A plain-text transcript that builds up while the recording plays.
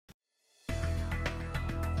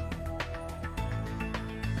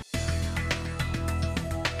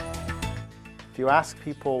you ask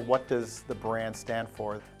people what does the brand stand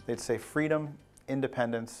for, they'd say freedom,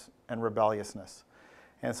 independence, and rebelliousness.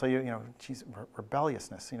 And so geez,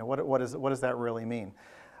 rebelliousness, what does that really mean?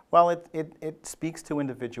 Well, it speaks to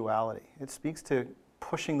individuality. It speaks to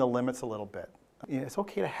pushing the limits a little bit. It's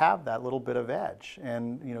okay to have that little bit of edge,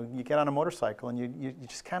 and you get on a motorcycle and you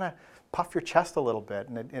just kind of puff your chest a little bit,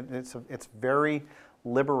 and it's very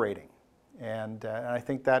liberating, and I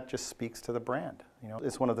think that just speaks to the brand.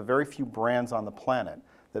 It's one of the very few brands on the planet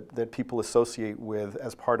that people associate with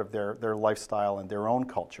as part of their lifestyle and their own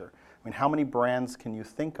culture. I mean, how many brands can you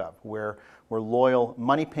think of where loyal,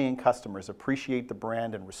 money-paying customers appreciate the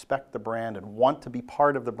brand and respect the brand and want to be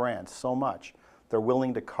part of the brand so much they're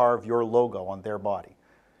willing to carve your logo on their body?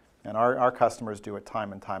 And our customers do it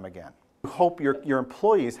time and time again. I hope your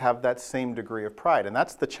employees have that same degree of pride, and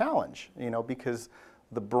that's the challenge, because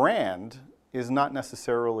the brand is not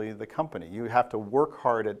necessarily the company. You have to work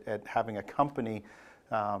hard at having a company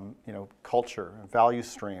culture and value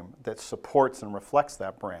stream that supports and reflects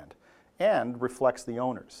that brand and reflects the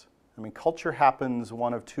owners. I mean, culture happens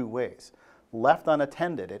one of two ways. Left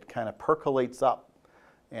unattended, it kind of percolates up,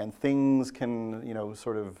 and things can,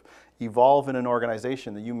 sort of evolve in an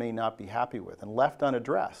organization that you may not be happy with. And left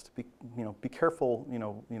unaddressed, be careful,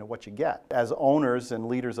 what you get. As owners and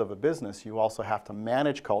leaders of a business, you also have to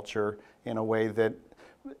manage culture in a way that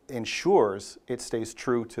ensures it stays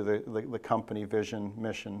true to the company vision,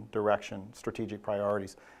 mission, direction, strategic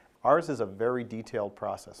priorities. Ours is a very detailed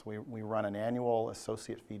process. We run an annual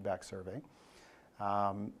associate feedback survey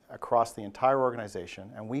across the entire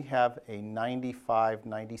organization, and we have a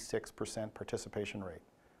 95–96% participation rate.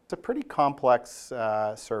 It's a pretty complex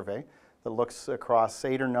survey that looks across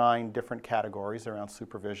 8 or 9 different categories around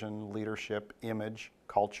supervision, leadership, image,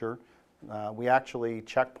 culture. We actually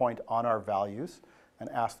checkpoint on our values and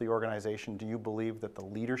ask the organization, do you believe that the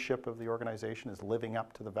leadership of the organization is living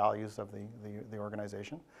up to the values of the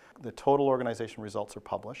organization? The total organization results are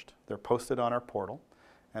published. They're posted on our portal.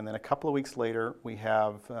 And then a couple of weeks later, we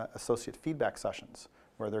have associate feedback sessions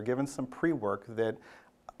where they're given some pre-work that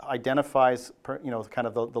identifies, kind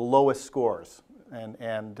of the lowest scores.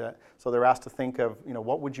 And so they're asked to think of,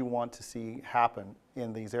 what would you want to see happen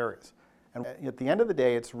in these areas? And at the end of the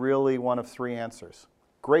day, it's really one of 3 answers.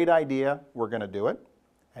 Great idea, we're going to do it.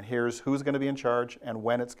 And here's who's going to be in charge and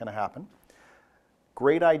when it's going to happen.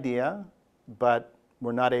 Great idea, but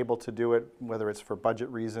we're not able to do it, whether it's for budget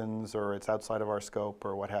reasons or it's outside of our scope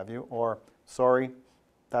or what have you. Or, sorry,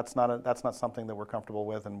 that's not something that we're comfortable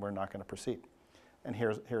with and we're not going to proceed. And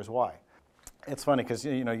here's why. It's funny because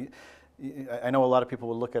I know a lot of people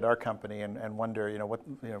will look at our company and wonder,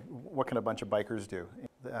 what can a bunch of bikers do?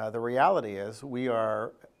 The reality is we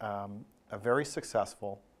are a very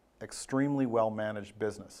successful, extremely well-managed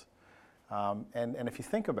business. And if you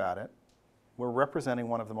think about it, we're representing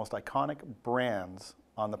one of the most iconic brands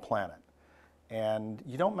on the planet. And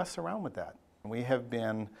you don't mess around with that. We have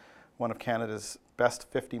been one of Canada's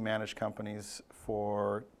best 50 managed companies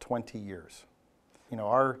for 20 years.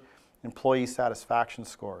 Our employee satisfaction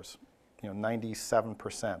scores,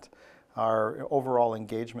 97%. Our overall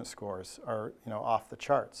engagement scores are, off the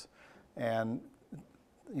charts. And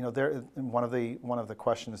one of the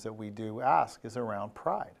questions that we do ask is around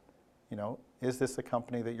pride. Is this a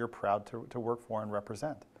company that you're proud to work for and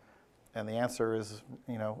represent? And the answer is,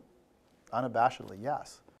 unabashedly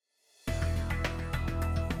yes.